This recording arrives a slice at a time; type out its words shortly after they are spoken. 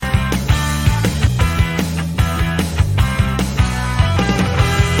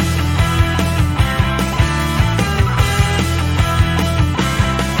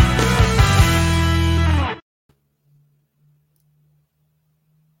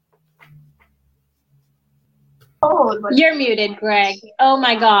You're muted, Greg. Oh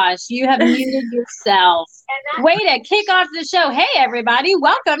my gosh, you have muted yourself. Way to kick off the show. Hey, everybody,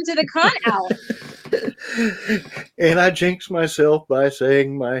 welcome to the Con Hour. And I jinxed myself by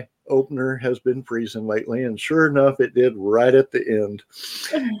saying my opener has been freezing lately, and sure enough, it did right at the end.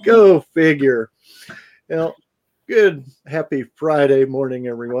 Go figure. Well, good, happy Friday morning,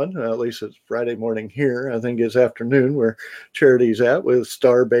 everyone. At least it's Friday morning here. I think it's afternoon where Charity's at with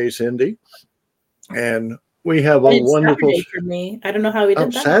Starbase Indy. And we have a wonderful Saturday for me. I don't know how we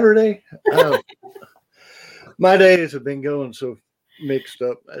did that. Saturday. My days have been going so mixed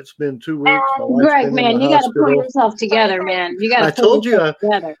up. It's been 2 weeks. Greg, man, you got to pull yourself together, man. You got to pull yourself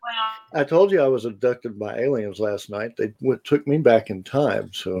together. I told you I was abducted by aliens last night. They took me back in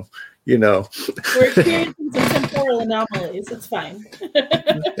time, so you know. We're experiencing some temporal anomalies. It's fine.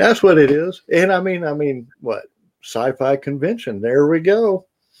 That's what it is. And I mean, what? Sci-fi convention. There we go.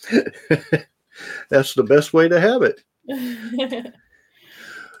 That's the best way to have it.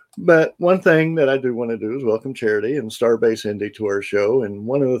 But one thing that I do want to do is welcome Charity and Starbase Indy to our show. And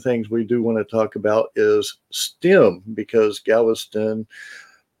one of the things we do want to talk about is STEM, because Galveston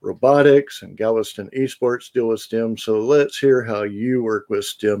Robotics and Galveston Esports deal with STEM. So let's hear how you work with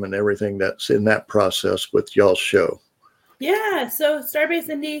STEM and everything that's in that process with y'all's show. Yeah, so Starbase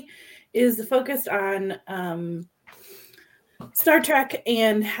Indy is focused on Star Trek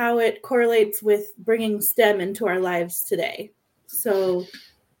and how it correlates with bringing STEM into our lives today. So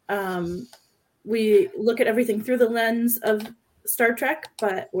we look at everything through the lens of Star Trek,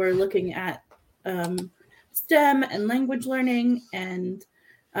 but we're looking at STEM and language learning. And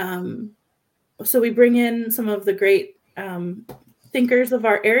so we bring in some of the great thinkers of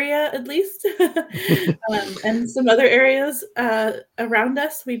our area, at least, and some other areas around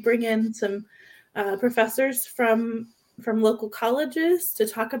us. We bring in some professors from local colleges to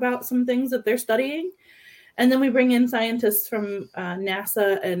talk about some things that they're studying. And then we bring in scientists from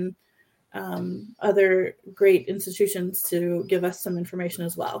NASA and other great institutions to give us some information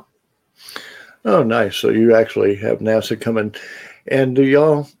as well. Oh, nice. So you actually have NASA coming. And do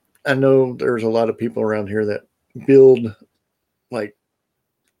y'all, I know there's a lot of people around here that build like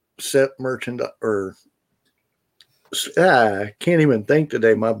set merchandise or I can't even think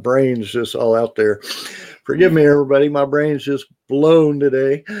today. My brain's just all out there. Forgive me, everybody. My brain's just blown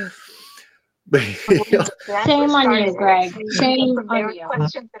today. Shame on you, Greg. Shame on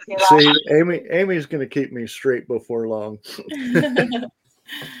you. See, Amy's going to keep me straight before long.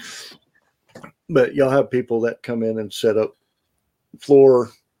 But y'all have people that come in and set up floor.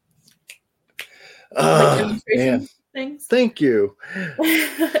 Demonstration things. Thank you.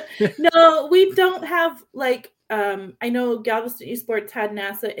 No, we don't have like. I know Galveston Esports had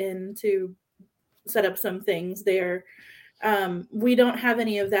NASA in to set up some things there. We don't have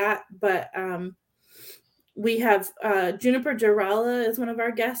any of that, but we have Juniper Jarala is one of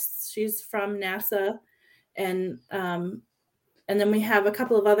our guests. She's from NASA, and then we have a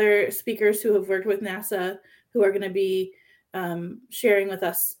couple of other speakers who have worked with NASA who are going to be sharing with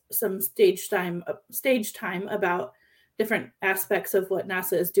us some stage time about different aspects of what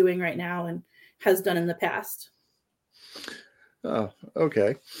NASA is doing right now and has done in the past. Oh,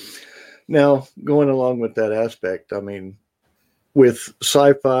 okay. Now, going along with that aspect, I mean, with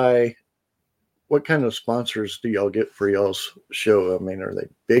sci-fi, what kind of sponsors do y'all get for y'all's show? I mean, are they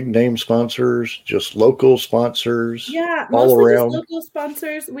big name sponsors, just local sponsors? Yeah, all mostly around? Just local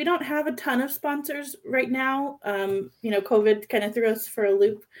sponsors. We don't have a ton of sponsors right now. COVID kind of threw us for a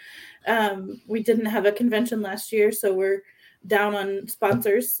loop. We didn't have a convention last year, so we're down on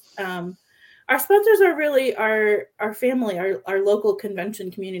sponsors. Our sponsors are really our family, our local convention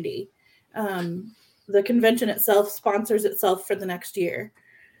community. The convention itself sponsors itself for the next year.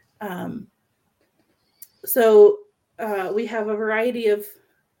 So we have a variety of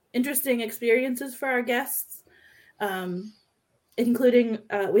interesting experiences for our guests, including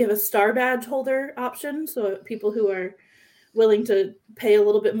we have a star badge holder option. So people who are willing to pay a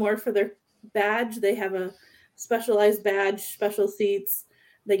little bit more for their badge, they have a specialized badge, special seats.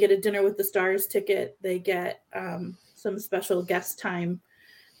 They get a dinner with the stars ticket. They get some special guest time.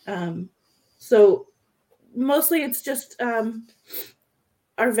 So mostly it's just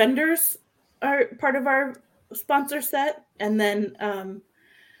our vendors are part of our sponsor set. And then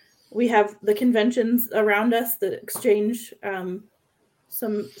we have the conventions around us that exchange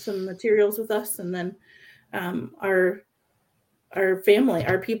some materials with us. And then our family,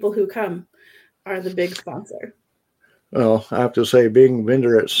 our people who come are the big sponsor. Well, I have to say, being a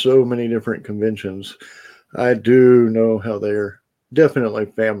vendor at so many different conventions, I do know how they're definitely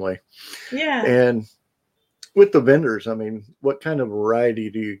family. Yeah. And with the vendors, I mean, what kind of variety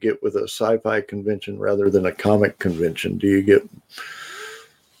do you get with a sci-fi convention rather than a comic convention? Do you get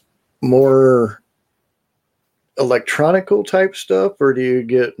more electronical type stuff, or do you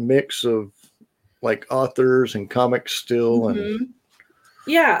get mix of like authors and comics still? Mm-hmm.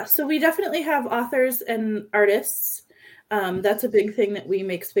 Yeah, so we definitely have authors and artists. That's a big thing that we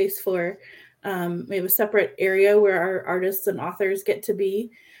make space for. We have a separate area where our artists and authors get to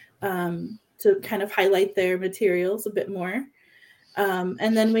be, to kind of highlight their materials a bit more.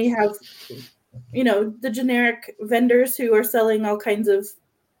 And then we have, the generic vendors who are selling all kinds of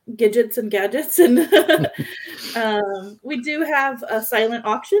gadgets and gadgets. And we do have a silent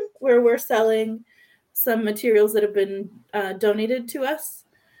auction where we're selling some materials that have been donated to us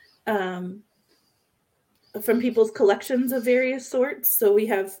from people's collections of various sorts. So we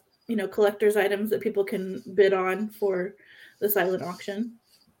have, collector's items that people can bid on for the silent auction.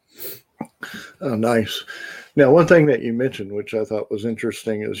 Oh, nice. Now, one thing that you mentioned, which I thought was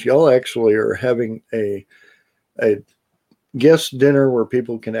interesting, is y'all actually are having a guest dinner where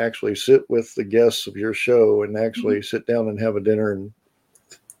people can actually sit with the guests of your show and actually sit down and have a dinner and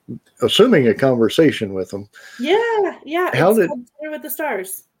assuming a conversation with them. Yeah. It's called Dinner with the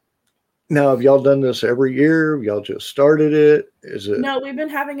Stars. Now, have y'all done this every year? Have y'all just started it? Is it? No, we've been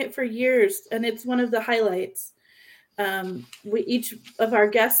having it for years, and it's one of the highlights. We each of our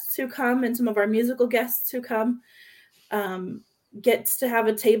guests who come and some of our musical guests who come gets to have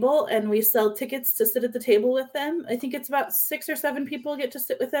a table, and we sell tickets to sit at the table with them. I think it's about 6 or 7 people get to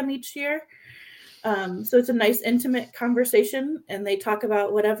sit with them each year. So it's a nice intimate conversation, and they talk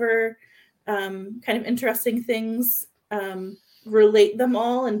about whatever kind of interesting things relate them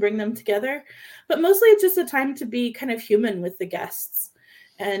all and bring them together. But mostly it's just a time to be kind of human with the guests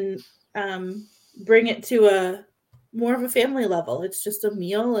and bring it to a more of a family level. It's just a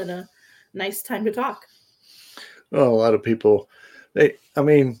meal and a nice time to talk. Well, a lot of people,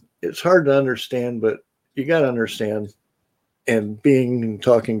 it's hard to understand, but you got to understand, and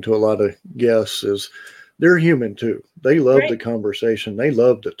talking to a lot of guests, is they're human too. They love the conversation. They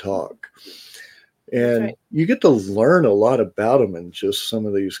love to talk. And you get to learn a lot about them in just some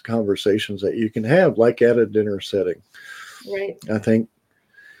of these conversations that you can have, like at a dinner setting. Right. I think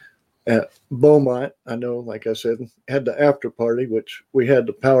at Beaumont, I know, like I said, had the after party, which we had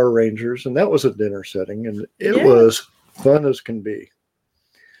the Power Rangers, and that was a dinner setting, and it was fun as can be.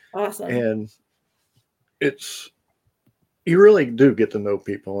 Awesome. And you really do get to know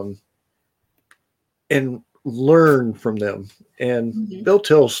people and learn from them, and they'll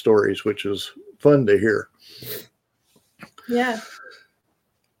tell stories, which is fun to hear. Yeah.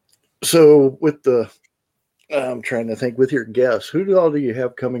 So I'm trying to think, with your guests, who all do you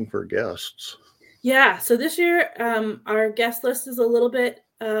have coming for guests? Yeah. So this year, our guest list is a little bit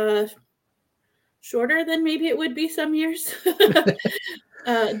shorter than maybe it would be some years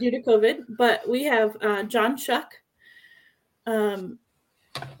due to COVID. But we have John Schuck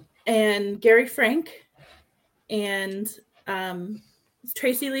and Gary Frank and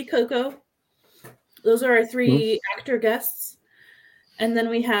Tracy Lee Coco. Those are our 3 actor guests. And then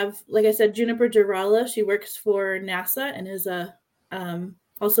we have, like I said, Juniper Girala. She works for NASA and is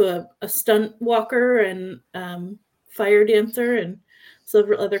also a stunt walker and fire dancer and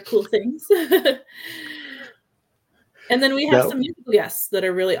several other cool things. And then we have some musical guests that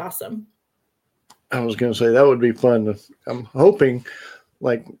are really awesome. I was going to say that would be fun. I'm hoping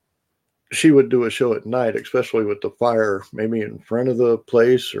like she would do a show at night, especially with the fire, maybe in front of the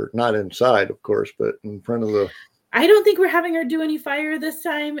place, or not inside, of course, but in front of the... I don't think we're having her do any fire this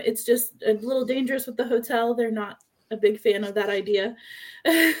time. It's just a little dangerous with the hotel. They're not a big fan of that idea.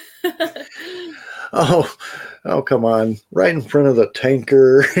 Oh, come on. Right in front of the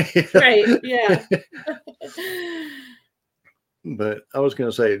tanker. Right, yeah. But I was going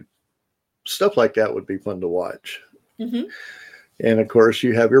to say, stuff like that would be fun to watch. Mm-hmm. And of course,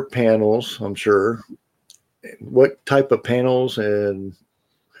 you have your panels, I'm sure. What type of panels, and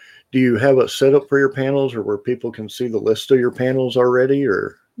do you have a setup for your panels, or where people can see the list of your panels already?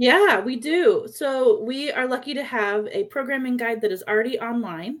 Or yeah, we do. So we are lucky to have a programming guide that is already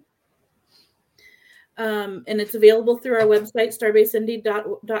online. And it's available through our website,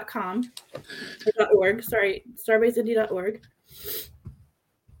 starbaseindy.com, .org. Sorry, starbaseindy.org.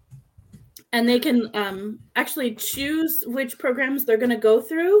 And they can actually choose which programs they're going to go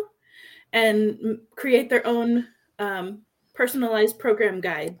through and create their own personalized program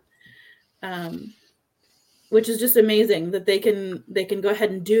guide, which is just amazing that they can go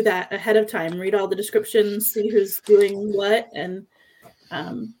ahead and do that ahead of time, read all the descriptions, see who's doing what, and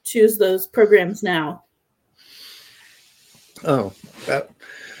choose those programs now. Oh,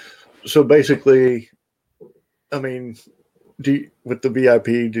 so basically I mean, with the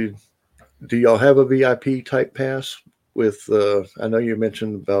VIP, do y'all have a VIP type pass? With I know you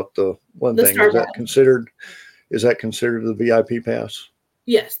mentioned about the one The thing. Star Is that considered the VIP pass?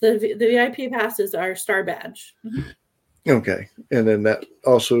 Yes, the VIP passes are Star Badge. Okay, and then that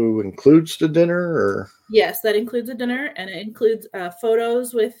also includes the dinner, or yes, that includes a dinner, and it includes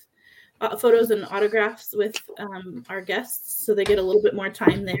photos and autographs with our guests, so they get a little bit more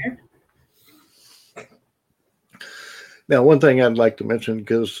time there. Now, one thing I'd like to mention,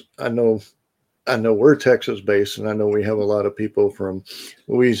 because I know we're Texas based, and I know we have a lot of people from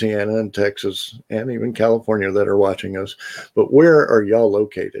Louisiana and Texas and even California that are watching us. But where are y'all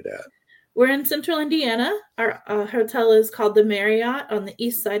located at? We're in central Indiana. Our hotel is called the Marriott on the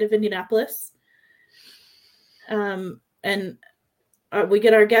east side of Indianapolis. And we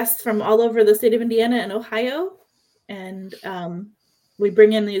get our guests from all over the state of Indiana and Ohio. And we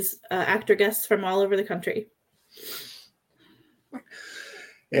bring in these actor guests from all over the country.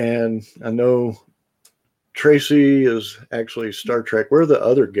 And I know Tracy is actually Star Trek. Where are the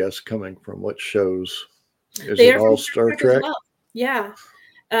other guests coming from? What shows? Is it all Star Trek? Well. Yeah.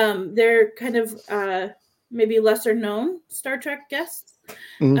 They're kind of maybe lesser known Star Trek guests.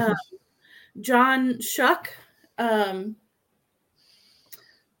 Mm-hmm. John Schuck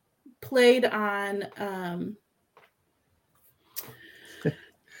played on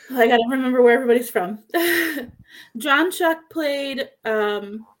I gotta remember where everybody's from. John Schuck played a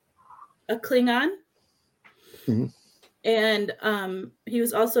Klingon. Mm-hmm. And he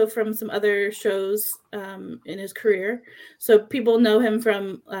was also from some other shows in his career. So people know him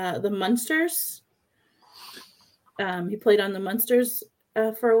from the Munsters. He played on the Munsters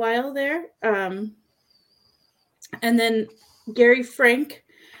for a while there. And then Gary Frank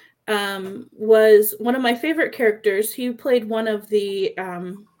was one of my favorite characters. He played one of the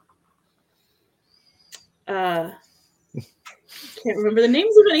can't remember the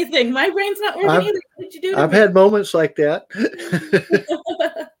names of anything. My brain's not working either. What did you do? I've had moments like that.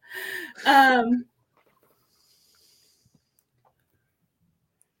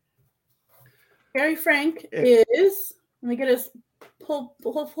 Gary Frank is. Let me get his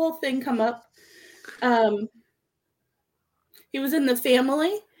whole thing come up. He was in The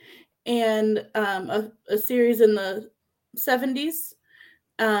Family and a series in the 70s.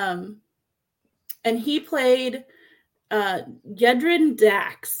 And he played Yedrin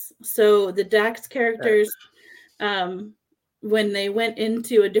Dax. So the Dax characters, when they went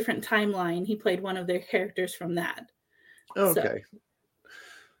into a different timeline, he played one of their characters from that. Okay.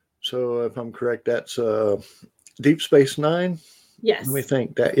 So if I'm correct, that's Deep Space Nine? Yes. Let me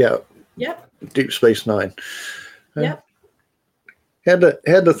think that. Yeah. Yep. Deep Space Nine. Yep. Had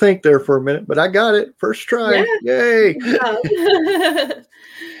to think there for a minute, but I got it. First try. Yeah. Yay.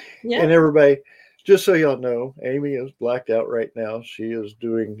 Yeah. And everybody, just so y'all know, Amy is blacked out right now. She is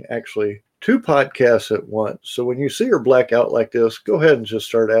doing actually 2 podcasts at once. So when you see her black out like this, go ahead and just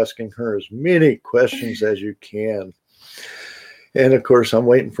start asking her as many questions as you can. And of course, I'm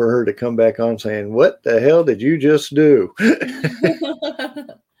waiting for her to come back on saying, "What the hell did you just do?"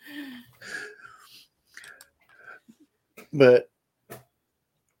 But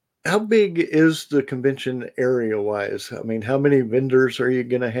how big is the convention area-wise? I mean, how many vendors are you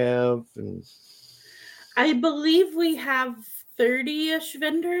going to have? And I believe we have 30-ish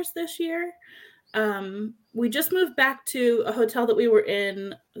vendors this year. We just moved back to a hotel that we were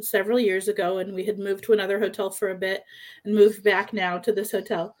in several years ago, and we had moved to another hotel for a bit and moved back now to this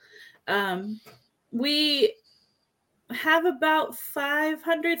hotel. We have about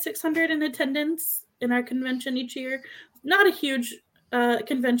 500, 600 in attendance in our convention each year. Not a huge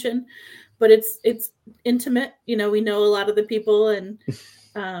convention, but it's intimate. You know, we know a lot of the people, and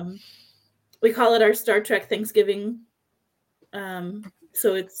we call it our Star Trek Thanksgiving.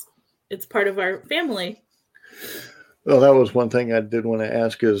 So it's part of our family. Well, that was one thing I did want to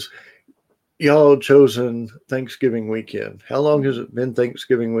ask is, y'all chosen Thanksgiving weekend. How long has it been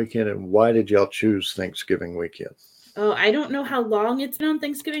Thanksgiving weekend, and why did y'all choose Thanksgiving weekend? Oh, I don't know how long it's been on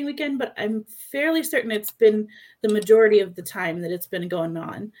Thanksgiving weekend, but I'm fairly certain it's been the majority of the time that it's been going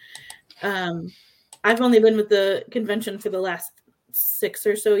on. I've only been with the convention for the last 6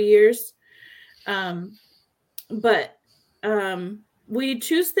 or so years. But we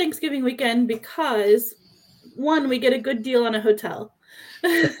choose Thanksgiving weekend because, one, we get a good deal on a hotel.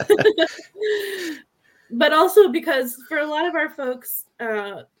 But also because for a lot of our folks,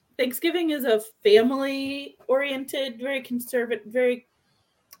 Thanksgiving is a family-oriented, very conservative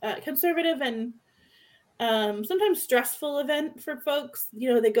and sometimes stressful event for folks.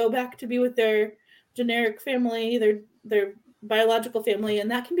 You know, they go back to be with their generic family, their biological family, and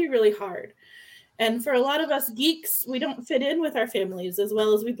that can be really hard. And for a lot of us geeks, we don't fit in with our families as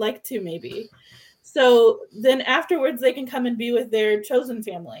well as we'd like to, maybe. So then afterwards, they can come and be with their chosen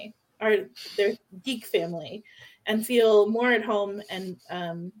family or their geek family and feel more at home and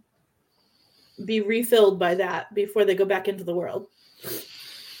be refilled by that before they go back into the world.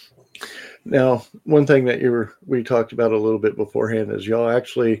 Now, one thing that we talked about a little bit beforehand is y'all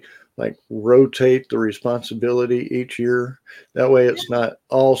actually like rotate the responsibility each year. That way it's not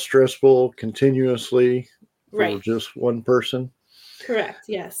all stressful continuously for just one person. Correct.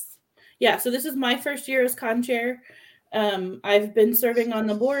 Yes. Yeah. So this is my first year as con chair. I've been serving on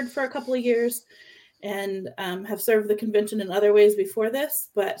the board for a couple of years and have served the convention in other ways before this,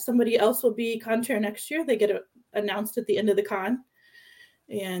 but somebody else will be con chair next year. They get announced at the end of the con.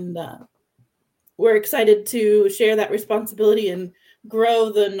 And we're excited to share that responsibility and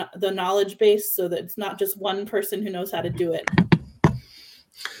grow the knowledge base so that it's not just one person who knows how to do it.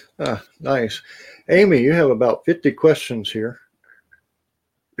 Nice. Amy, you have about 50 questions here.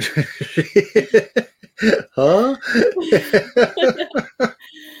 Huh?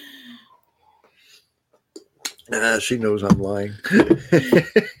 She knows I'm lying.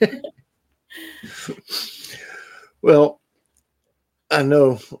 Well, I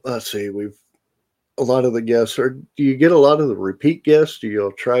know, let's see, a lot of the guests do you get a lot of the repeat guests? Do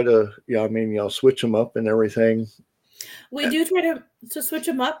y'all try to, y'all switch them up and everything? We do try to switch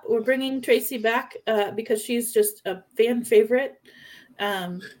them up. We're bringing Tracy back because she's just a fan favorite.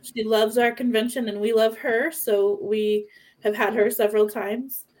 She loves our convention and we love her. So we have had her several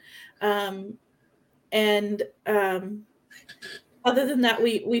times. Other than that,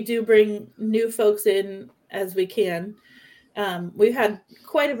 we do bring new folks in as we can. We've had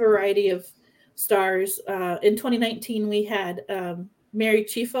quite a variety of stars. In 2019, we had Mary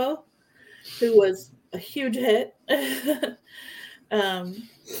Chifo, who was a huge hit.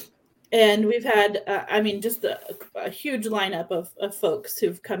 And we've had, just a huge lineup of folks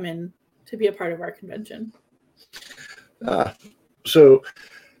who've come in to be a part of our convention. So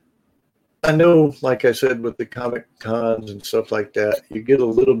I know, like I said, with the Comic Cons and stuff like that, you get a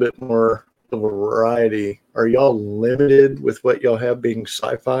little bit more of a variety. Are y'all limited with what y'all have being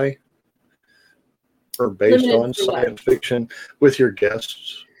sci-fi or based on science fiction with your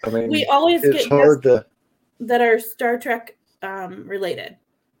guests? I mean, we always it's hard to that are Star Trek related.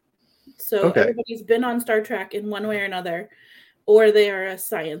 So everybody's been on Star Trek in one way or another, or they are a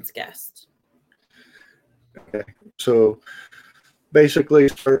science guest. Okay, so basically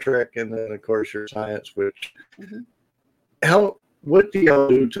Star Trek, and then of course your science. Which, what do y'all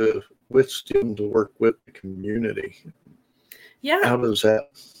do with STEM to work with the community? Yeah, how does that?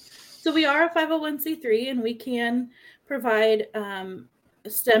 So we are a 501c3, and we can provide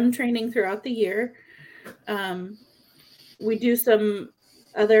STEM training throughout the year. We do some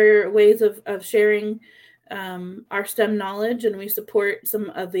other ways of sharing our STEM knowledge, and we support some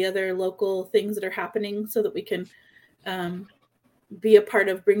of the other local things that are happening so that we can be a part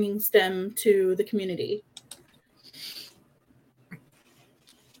of bringing STEM to the community.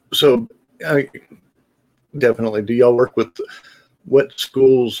 So definitely, do y'all work with, what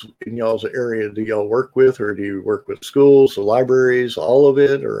schools in y'all's area do y'all work with, or do you work with schools, the libraries, all of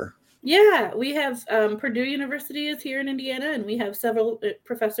it, or? Yeah, we have Purdue University is here in Indiana, and we have several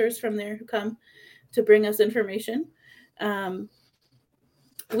professors from there who come to bring us information.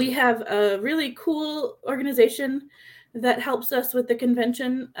 We have a really cool organization that helps us with the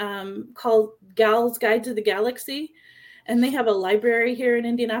convention called Gal's Guide to the Galaxy. And they have a library here in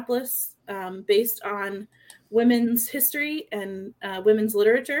Indianapolis based on women's history and women's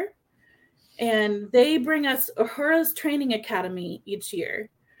literature. And they bring us Uhura's Training Academy each year,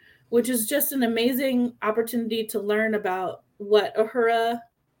 which is just an amazing opportunity to learn about what Uhura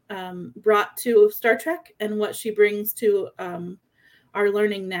brought to Star Trek and what she brings to our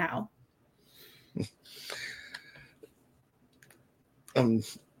learning now. I'm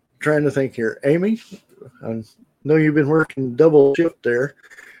trying to think here. Amy, I know you've been working double shift there.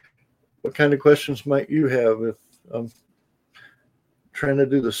 What kind of questions might you have if I'm trying to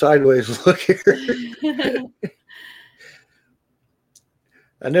do the sideways look here?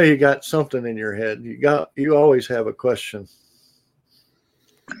 I know you got something in your head. You always have a question.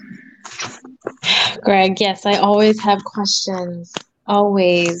 Greg, yes, I always have questions.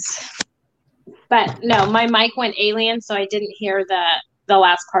 Always. But no, my mic went alien, so I didn't hear the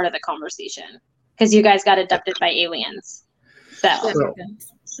last part of the conversation because you guys got abducted by aliens. So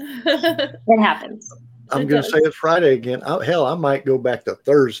it happens. I'm going to say it's Friday again. Hell, I might go back to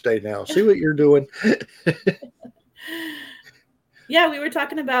Thursday now. See what you're doing. Yeah, we were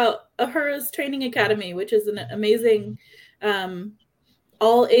talking about Uhura's Training Academy, which is an amazing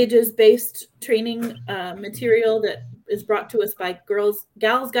all ages based training material that is brought to us by Gals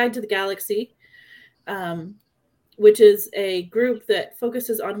Guide to the Galaxy, which is a group that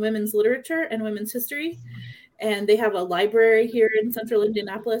focuses on women's literature and women's history. And they have a library here in central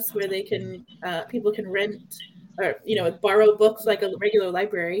Indianapolis where they can people can rent or borrow books like a regular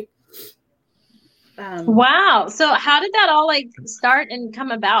library. Wow. So how did that all start and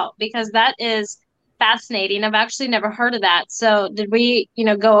come about? Because that is fascinating. I've actually never heard of that. So did we,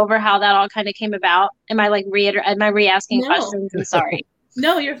 go over how that all kind of came about? Am I re-asking questions? I'm sorry.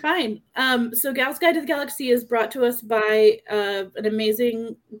 No, you're fine. So Gals Guide to the Galaxy is brought to us by an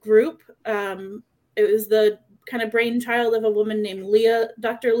amazing group. It was the kind of brainchild of a woman named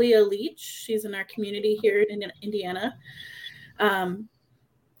Dr. Leah Leach. She's in our community here in Indiana.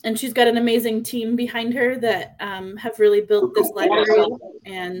 And she's got an amazing team behind her that have really built this library.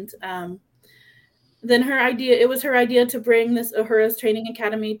 And then it was her idea to bring this Uhura's Training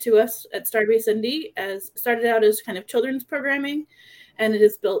Academy to us at Starbase Indy. Started out as kind of children's programming, and it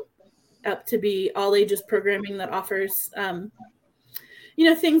is built up to be all ages programming that offers,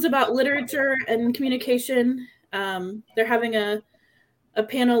 things about literature and communication. They're having a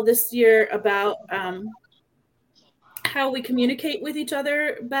panel this year about how we communicate with each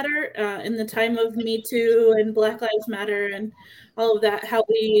other better in the time of Me Too and Black Lives Matter and all of that, how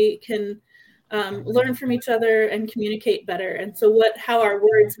we can learn from each other and communicate better. And so how our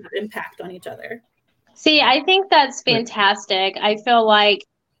words have impact on each other. See, I think that's fantastic. I feel like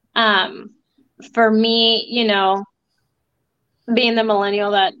for me, being the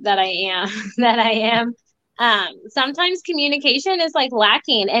millennial that I am, sometimes communication is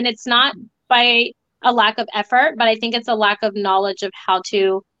lacking, and it's not by a lack of effort, but I think it's a lack of knowledge of how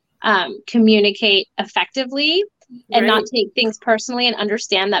to communicate effectively and not take things personally, and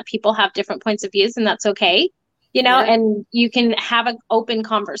understand that people have different points of views, and that's okay, and you can have an open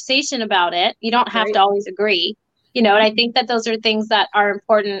conversation about it. You don't have to always agree, and I think that those are things that are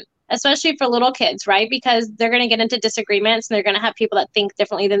important, especially for little kids, right? Because they're going to get into disagreements, and they're going to have people that think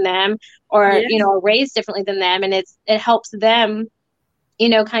differently than them, or, are raised differently than them. And it helps them,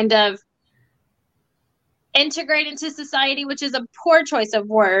 kind of integrate into society, which is a poor choice of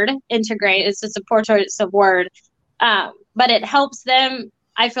word. Integrate is just a poor choice of word. But it helps them,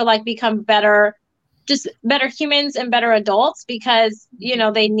 I feel like, become better humans and better adults, because,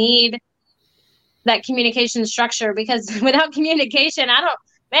 they need that communication structure, because without communication, I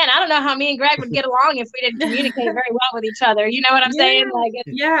don't know how me and Greg would get along if we didn't communicate very well with each other. You know what I'm saying? We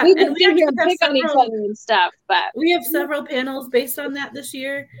can sit here and pick on each other and stuff. But we have several panels based on that this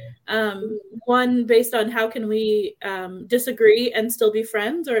year. One based on how can we disagree and still be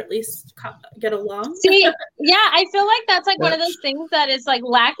friends, or at least get along. See, I feel like that's one of those things that is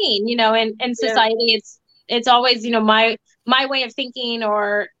lacking, in society. It's always, my way of thinking,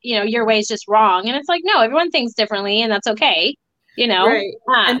 or, your way is just wrong. And it's no, everyone thinks differently, and that's okay. Right.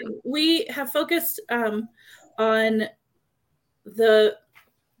 And we have focused on the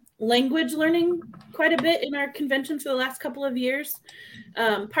language learning quite a bit in our conventions for the last couple of years,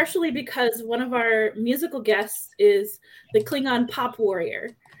 partially because one of our musical guests is the Klingon pop warrior.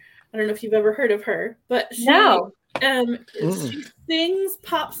 I don't know if you've ever heard of her, but she sings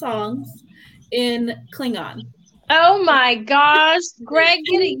pop songs in Klingon. Oh my gosh, Greg,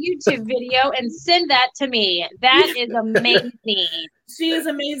 get a YouTube video and send that to me. That is amazing. She is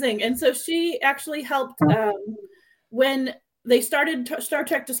amazing. And so she actually helped when they started Star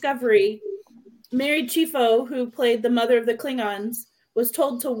Trek Discovery. Mary Chieffo, who played the mother of the Klingons, was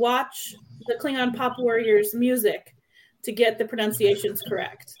told to watch the Klingon Pop Warriors music to get the pronunciations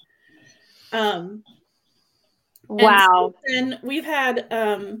correct. Wow. And we've had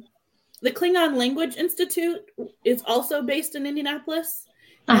the Klingon Language Institute is also based in Indianapolis.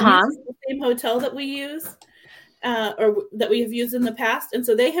 It's the same hotel that we use, or that we have used in the past. And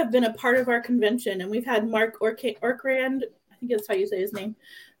so they have been a part of our convention. And we've had Mark Orkrand, I think that's how you say his name,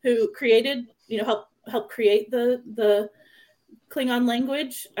 who created, help create the Klingon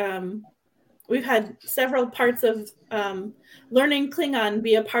language. We've had several parts of learning Klingon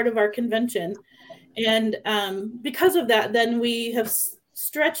be a part of our convention. And because of that, then we have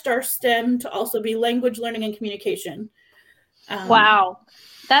stretched our STEM to also be language learning and communication. Wow.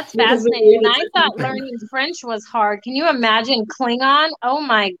 That's fascinating. And I thought learning French was hard. Can you imagine Klingon? Oh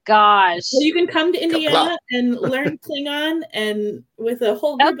my gosh. Well, you can come to Indiana and learn Klingon, and with a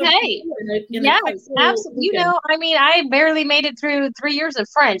whole group of people. Yes, absolutely. I barely made it through 3 years of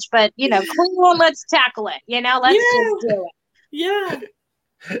French, but Klingon, let's tackle it. Let's just do it. Yeah.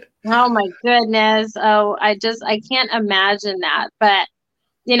 Oh my goodness. Oh, I can't imagine that. But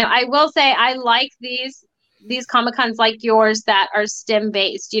I will say I like these these Comic-Cons like yours that are STEM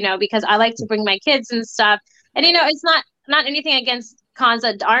based, because I like to bring my kids and stuff. And, it's not anything against cons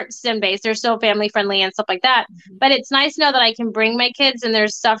that aren't STEM based. They're still family friendly and stuff like that. But it's nice to know that I can bring my kids and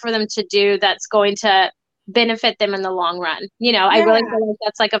there's stuff for them to do that's going to benefit them in the long run. I really feel like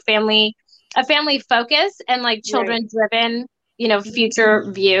that's like a family focus and like children driven,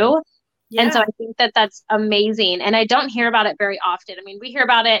 future view. Yeah. And so I think that that's amazing. And I don't hear about it very often. I mean, we hear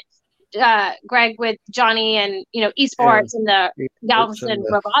about it, Greg, with Johnny and, esports and the Galveston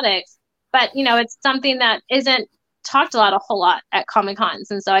robotics. But, it's something that isn't talked a whole lot at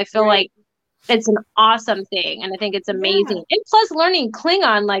Comic-Cons. And so I feel like it's an awesome thing. And I think it's amazing. Yeah. And plus learning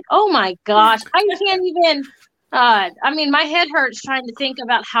Klingon, like, oh my gosh, I can't even, my head hurts trying to think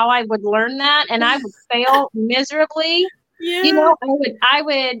about how I would learn that. And I would fail miserably. Yeah. I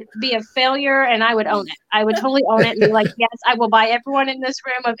would be a failure and I would own it. I would totally own it and be like, yes, I will buy everyone in this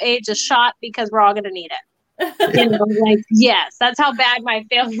room of age a shot because we're all going to need it. Yes, that's how bad my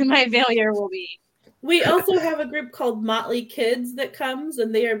failure will be. We also have a group called Motley Kids that comes,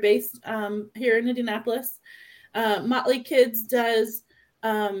 and they are based here in Indianapolis. Motley Kids does,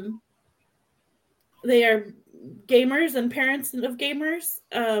 they are gamers and parents of gamers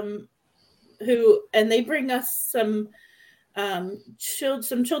and they bring us some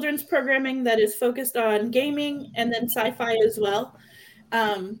children's programming that is focused on gaming and then sci-fi as well.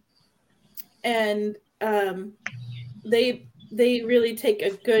 They really take a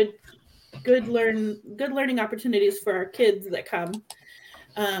good learning opportunities for our kids that come.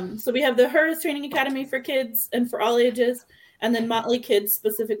 So we have the HERS Training Academy for kids and for all ages, and then Motley Kids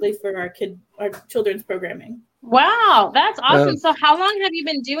specifically for our children's programming. Wow, that's awesome. So how long have you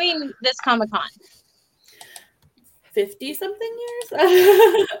been doing this Comic-Con? 50-something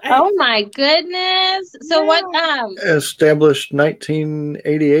years. Oh my goodness. So what established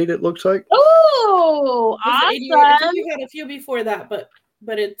 1988 it looks like. Oh, awesome. I think we had a few before that, but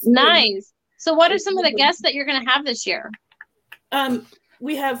it's nice. So what are some of the guests that you're going to have this year?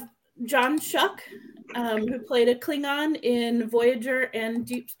 We have John Shuck, who played a Klingon in Voyager and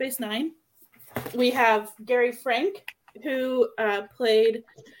Deep Space Nine. We have Gary Frank, who played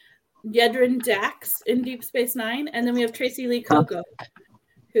Yedrin Dax in Deep Space Nine. And then we have Tracy Lee Coco,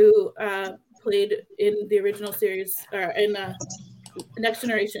 who played in the original series, or in Next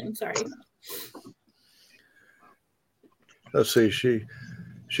Generation, sorry. Let's see, she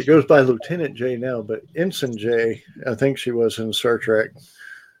goes by Lieutenant J now, but Ensign J, I think she was in Star Trek.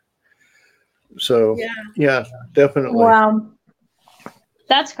 So, yeah definitely. Wow.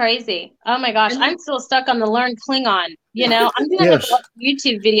 That's crazy. Oh my gosh. I'm still stuck on the learn Klingon. I'm doing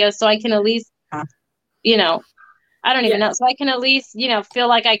YouTube videos so I can at least, I don't even know. So I can at least, feel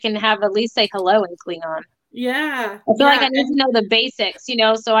like I can have at least say hello in Klingon. Yeah. I feel like I need to know the basics,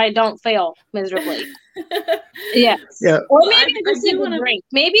 so I don't fail miserably. Yes. Yeah. Or maybe I just need to drink.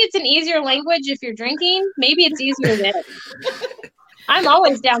 Maybe it's an easier language if you're drinking. Maybe it's easier then. I'm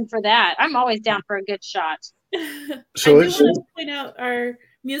always down for that. I'm always down for a good shot. So I do want to point out our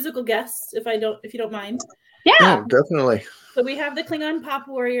musical guests, if you don't mind. Yeah, definitely. So we have the Klingon Pop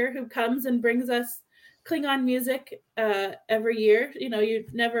Warrior who comes and brings us Klingon music every year.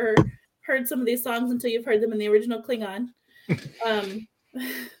 You've never heard some of these songs until you've heard them in the original Klingon.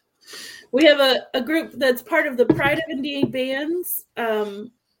 We have a group that's part of the Pride of Indy bands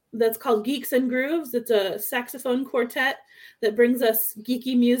that's called Geeks and Grooves. It's a saxophone quartet that brings us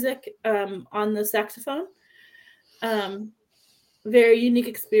geeky music on the saxophone. Very unique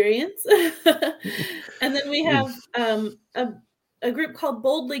experience. And then we have a group called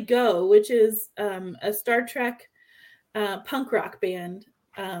Boldly Go, which is a Star Trek punk rock band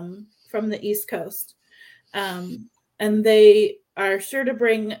from the East Coast. And they are sure to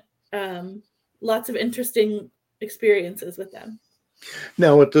bring lots of interesting experiences with them.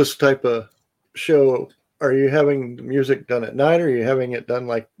 Now, with this type of show, are you having the music done at night, or are you having it done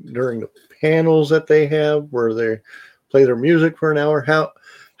like during the panels that they have where they play their music for an hour?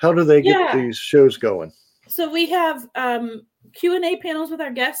 How do they get these shows going? So we have Q&A panels with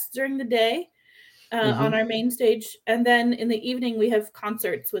our guests during the day on our main stage. And then in the evening, we have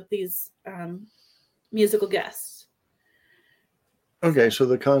concerts with these musical guests. Okay, so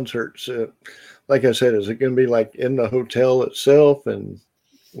the concerts, like I said, is it going to be like in the hotel itself and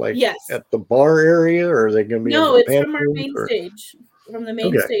like at the bar area, or are they going to be? No, it's from our main stage, from the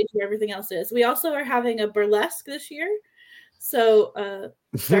main stage where everything else is. We also are having a burlesque this year. So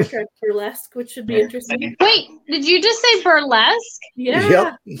Star Trek Burlesque, which should be interesting. Wait, did you just say burlesque?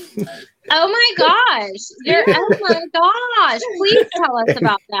 Yeah. Yep. Oh my gosh. Oh my gosh. Please tell us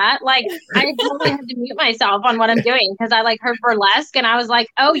about that. Like, I totally had to mute myself on what I'm doing because I heard burlesque and I was like,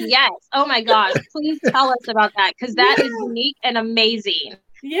 oh yes. Oh my gosh. Please tell us about that because that is unique and amazing.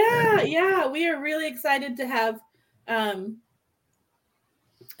 Yeah. We are really excited to have some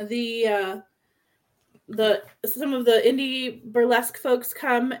of the indie burlesque folks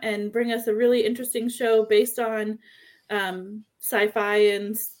come and bring us a really interesting show based on sci-fi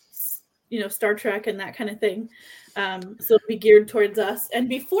and Star Trek and that kind of thing. So it'll be geared towards us. And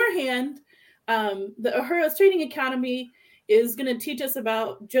beforehand, the Heroes Training Academy is going to teach us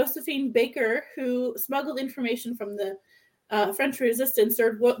about Josephine Baker, who smuggled information from the French Resistance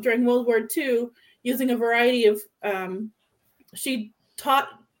during World War II using a variety of she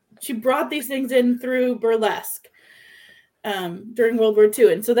brought these things in through burlesque during World War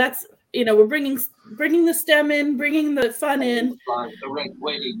II. And so that's, we're bringing the STEM in, bringing the fun in.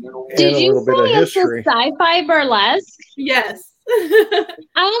 Did you say it's a sci-fi burlesque? Yes. Oh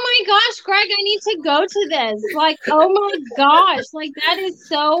my gosh, Greg, I need to go to this. Oh my gosh, that is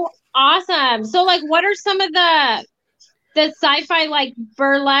so awesome. So what are some of the sci-fi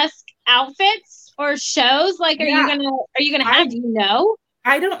burlesque outfits or shows? Are you gonna have, do you know?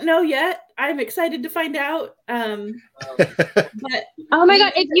 I don't know yet. I'm excited to find out. But oh my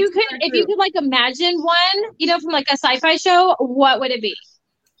god, if you could imagine one, from a sci-fi show, what would it be?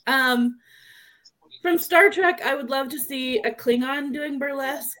 From Star Trek, I would love to see a Klingon doing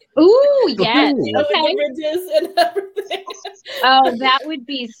burlesque. Ooh, yes. Okay. Bridges and everything. Oh, that would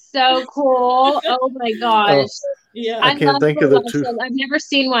be so cool. Oh my gosh. Yeah. I can't think of the two. I've never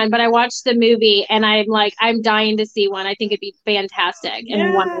seen one, but I watched the movie and I'm dying to see one. I think it'd be fantastic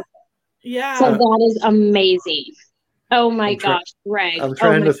and wonderful. Yeah. So that is amazing. Oh my gosh, Greg. I'm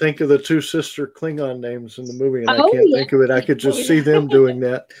trying to think of the two sister Klingon names in the movie, and I can't think of it. I could just see them doing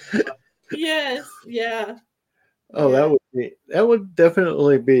that. Yes. Yeah. Oh, that would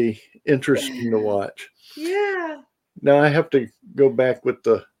definitely be interesting to watch. Yeah. Now I have to go back with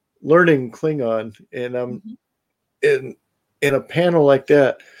the learning Klingon, and I'm in a panel like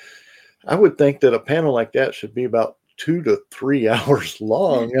that. I would think that a panel like that should be about 2 to 3 hours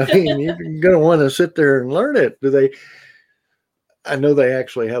long. I mean, you're going to want to sit there and learn it. I know they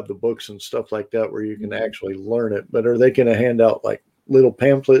actually have the books and stuff like that where you can actually learn it, but are they going to hand out little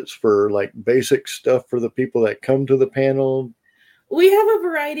pamphlets for basic stuff for the people that come to the panel? We have a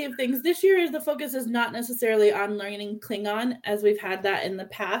variety of things. This year, the focus is not necessarily on learning Klingon, as we've had that in the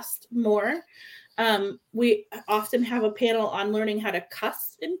past more. We often have a panel on learning how to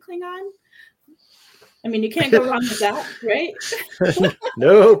cuss in Klingon. I mean, you can't go wrong with that, right?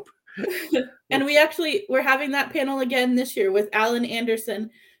 Nope. And we're having that panel again this year with Alan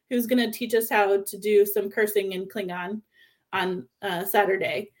Anderson, who's going to teach us how to do some cursing in Klingon on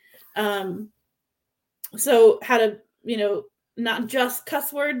Saturday. So how to, not just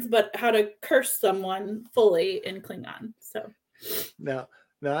cuss words, but how to curse someone fully in Klingon. So now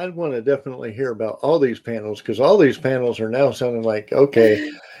I want to definitely hear about all these panels, because all these panels are now sounding like,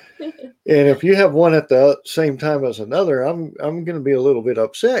 okay. And if you have one at the same time as another, I'm going to be a little bit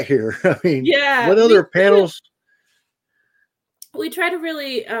upset here. I mean, what other panels? We try to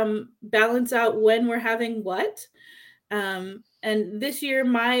really balance out when we're having what. And this year,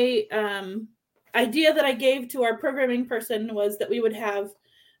 my idea that I gave to our programming person was that we would have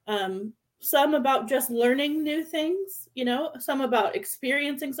some about just learning new things, some about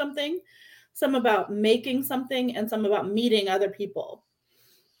experiencing something, some about making something, and some about meeting other people.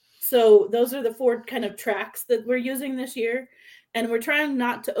 So those are the 4 kind of tracks that we're using this year. And we're trying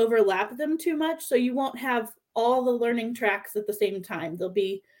not to overlap them too much. So you won't have all the learning tracks at the same time. They'll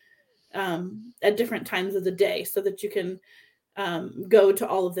be at different times of the day so that you can go to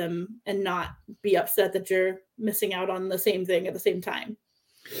all of them and not be upset that you're missing out on the same thing at the same time.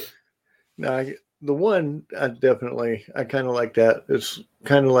 Now, the one I kind of like that. It's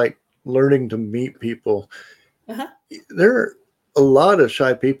kind of like learning to meet people. There are a lot of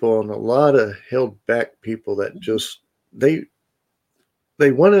shy people and a lot of held back people that just, they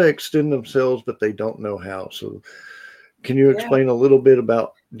want to extend themselves, but they don't know how. So can you explain a little bit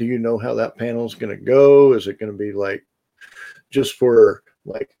about, do you know how that panel is going to go? Is it going to be just for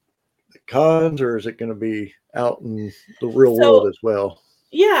the cons, or is it going to be out in the real world as well?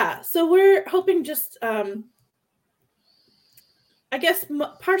 Yeah. So we're hoping just, I guess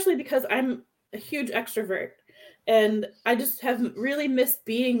partially because I'm a huge extrovert and I just have really missed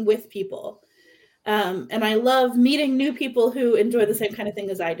being with people. And I love meeting new people who enjoy the same kind of thing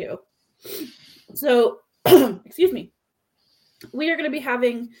as I do. So, excuse me. we are going to be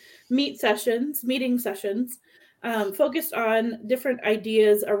having meeting sessions, focused on different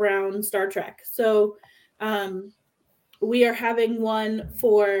ideas around Star Trek. So we are having one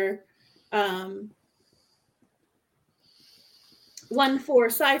for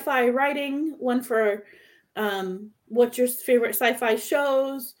sci-fi writing, one for what's your favorite sci-fi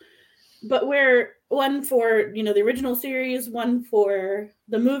shows, but we're one for, the original series, one for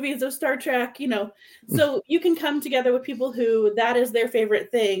the movies of Star Trek, so you can come together with people who that is their favorite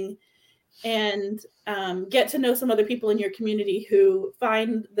thing, and get to know some other people in your community who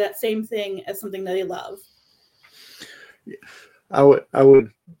find that same thing as something that they love. I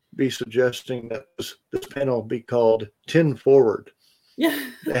would be suggesting that this panel be called 10 Forward. Yeah.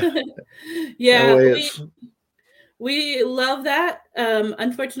 Yeah. We love that.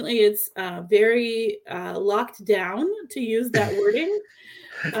 Unfortunately, it's very locked down to use that wording.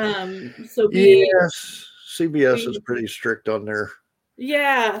 Yes, CBS is pretty strict on their.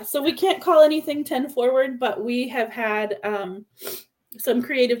 Yeah, so we can't call anything 10 Forward, but we have had some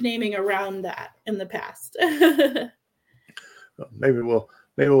creative naming around that in the past. Maybe we'll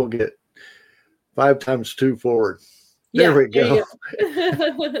get 5 times 2 forward. There we go.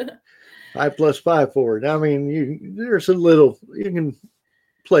 5 plus 5 forward. I mean, there's a little, you can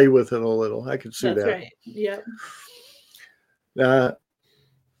play with it a little. I can see that. That's right. Yep.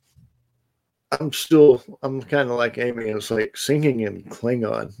 I'm kind of like Amy. It's like singing in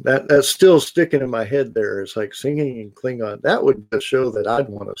Klingon. That's still sticking in my head there. It's like singing in Klingon. That would be a show that I'd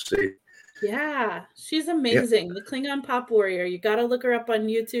want to see. Yeah, she's amazing. Yep. The Klingon Pop Warrior. You got to look her up on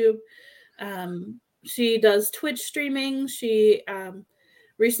YouTube. She does Twitch streaming. She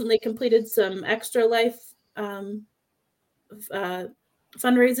recently completed some Extra Life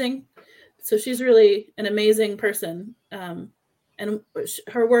fundraising. So she's really an amazing person. And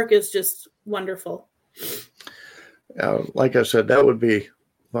her work is just wonderful. Like I said, that would be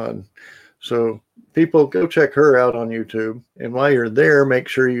fun. So people, go check her out on YouTube. And while you're there, make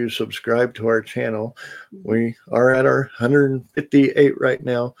sure you subscribe to our channel. We are at our 158 right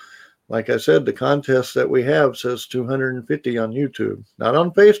now. Like I said, the contest that we have says 250 on YouTube, not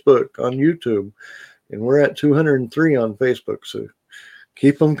on Facebook, on YouTube. And we're at 203 on Facebook. So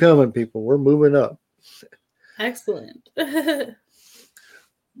keep them coming, people. We're moving up. Excellent.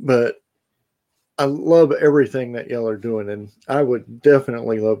 But I love everything that y'all are doing, and I would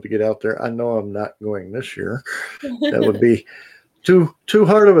definitely love to get out there. I know I'm not going this year. That would be too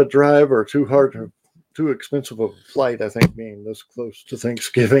hard of a drive, or too expensive of a flight, I think, being this close to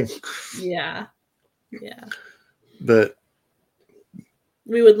Thanksgiving. Yeah. But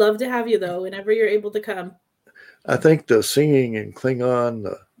we would love to have you, though, whenever you're able to come. I think the singing in Klingon,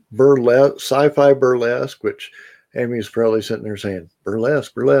 the burlesque, sci-fi burlesque, which Amy's probably sitting there saying,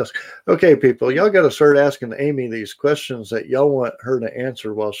 burlesque. Okay, people, y'all got to start asking Amy these questions that y'all want her to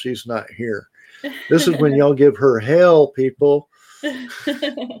answer while she's not here. This is when y'all give her hell, people.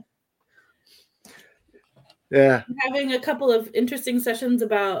 Yeah. We're having a couple of interesting sessions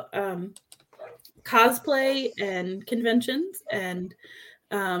about cosplay and conventions. And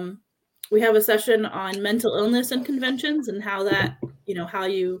we have a session on mental illness and conventions, and how that, how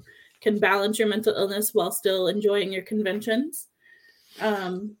you can balance your mental illness while still enjoying your conventions.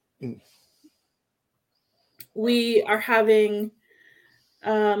 We are having,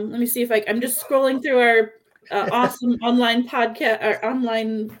 let me see if I'm just scrolling through our awesome online podcast, our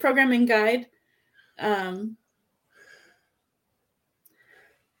online programming guide.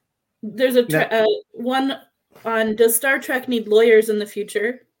 There's one on, does Star Trek need lawyers in the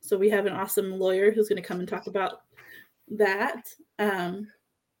future? So we have an awesome lawyer who's going to come and talk about that.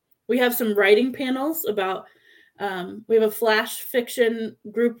 We have some writing panels about, we have a flash fiction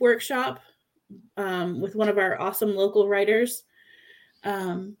group workshop with one of our awesome local writers.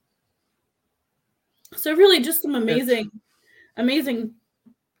 So really just some amazing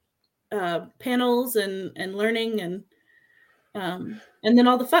panels and learning and then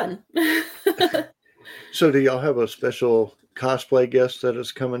all the fun. So do y'all have a special cosplay guest that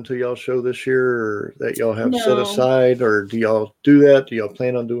is coming to y'all show this year, or that y'all have set aside, or do y'all do that? Do y'all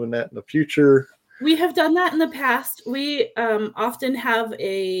plan on doing that in the future? We have done that in the past. We often have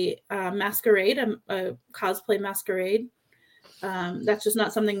a masquerade, a cosplay masquerade. That's just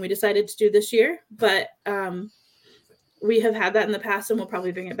not something we decided to do this year, but we have had that in the past, and we'll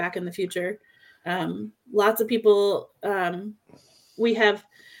probably bring it back in the future. Lots of people. We have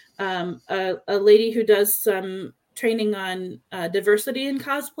a lady who does some training on diversity in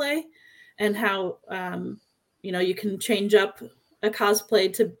cosplay, and how you can change up a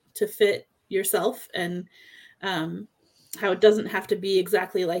cosplay to fit yourself, and how it doesn't have to be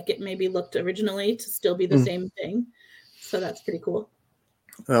exactly like it maybe looked originally to still be the same thing. So that's pretty cool.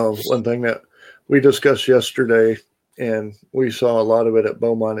 One thing that we discussed yesterday, and we saw a lot of it at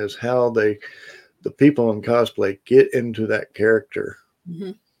Beaumont, is how the people in cosplay get into that character.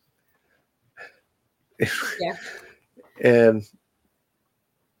 Mm-hmm. Yeah. And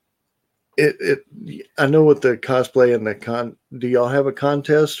I know with the cosplay and do y'all have a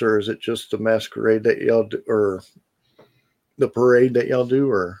contest, or is it just the masquerade that y'all do, or the parade that y'all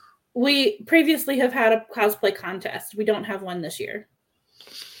do? Or we previously have had a cosplay contest. We don't have one this year.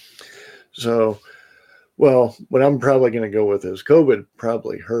 So, well, what I'm probably going to go with is COVID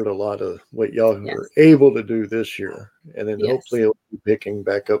probably hurt a lot of what y'all were able to do this year, and then hopefully it'll be picking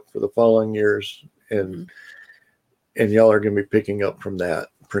back up for the following years, and y'all are going to be picking up from that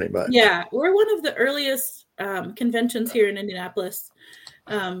pretty much. Yeah, we're one of the earliest conventions here in Indianapolis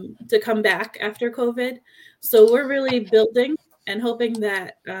to come back after COVID. So we're really building and hoping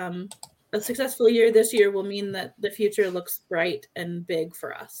that a successful year this year will mean that the future looks bright and big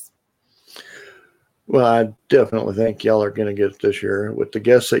for us. Well, I definitely think y'all are going to get it this year with the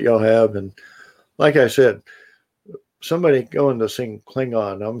guests that y'all have. And like I said, somebody going to sing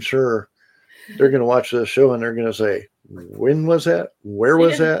Klingon, I'm sure they're going to watch this show and they're going to say, when was that? Where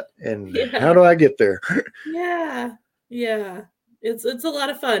was that? And how do I get there? Yeah. It's a lot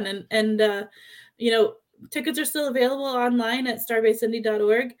of fun. And tickets are still available online at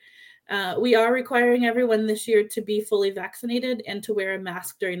starbaseindy.org. We are requiring everyone this year to be fully vaccinated and to wear a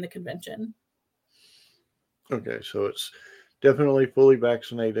mask during the convention. Okay, so it's definitely fully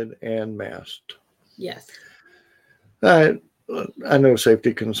vaccinated and masked. Yes. I know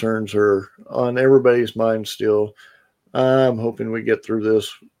safety concerns are on everybody's mind still. I'm hoping we get through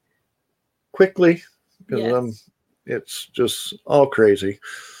this quickly because it's just all crazy.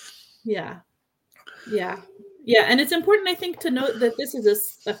 Yeah. And it's important, I think, to note that this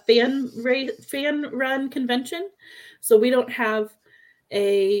is a fan-run convention, so we don't have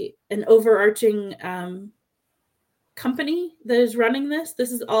an overarching company that is running this.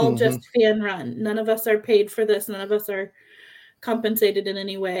 This is all just fan-run. None of us are paid for this. None of us are compensated in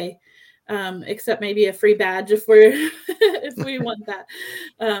any way, except maybe a free badge if we want that.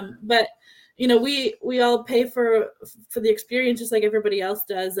 But we all pay for the experience just like everybody else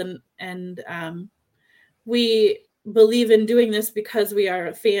does, and we believe in doing this because we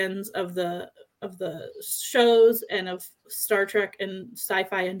are fans of the shows and of Star Trek and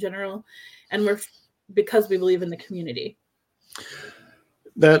sci-fi in general, and because we believe in the community.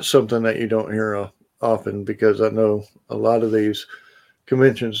 That's something that you don't hear often, because I know a lot of these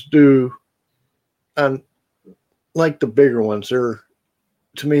conventions do, and like the bigger ones, to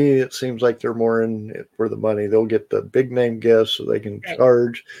me, it seems like they're more in it for the money. They'll get the big name guests so they can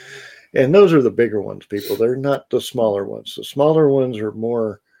charge. And those are the bigger ones, people. They're not the smaller ones. The smaller ones are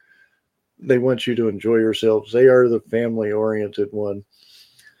more, they want you to enjoy yourselves. They are the family-oriented one.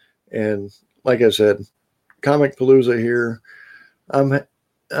 And like I said, Comic Palooza here, I'm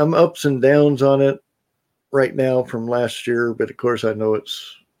ups and downs on it right now from last year, but of course I know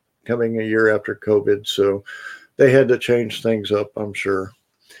it's coming a year after COVID, so they had to change things up, I'm sure.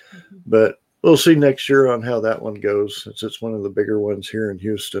 But we'll see next year on how that one goes, since it's one of the bigger ones here in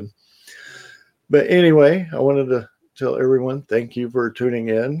Houston. But anyway, I wanted to tell everyone thank you for tuning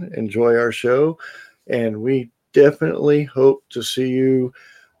in. Enjoy our show. And we definitely hope to see you.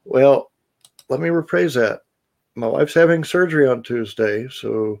 Well, let me rephrase that. My wife's having surgery on Tuesday,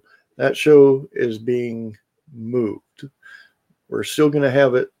 so that show is being moved. We're still going to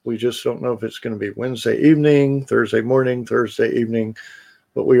have it. We just don't know if it's going to be Wednesday evening, Thursday morning, Thursday evening.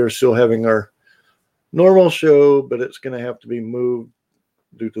 But we are still having our normal show, but it's going to have to be moved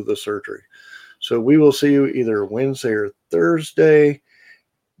due to the surgery. So we will see you either Wednesday or Thursday,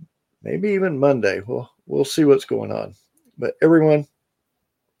 maybe even Monday. We'll see what's going on. But everyone,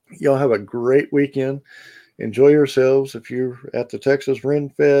 y'all have a great weekend. Enjoy yourselves. If you're at the Texas Ren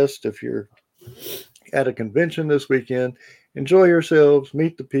Fest, if you're at a convention this weekend, enjoy yourselves.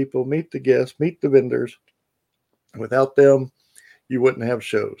 Meet the people, meet the guests, meet the vendors. Without them, you wouldn't have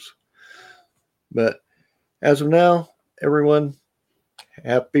shows. But as of now, everyone,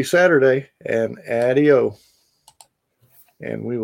 happy Saturday and adio. And we will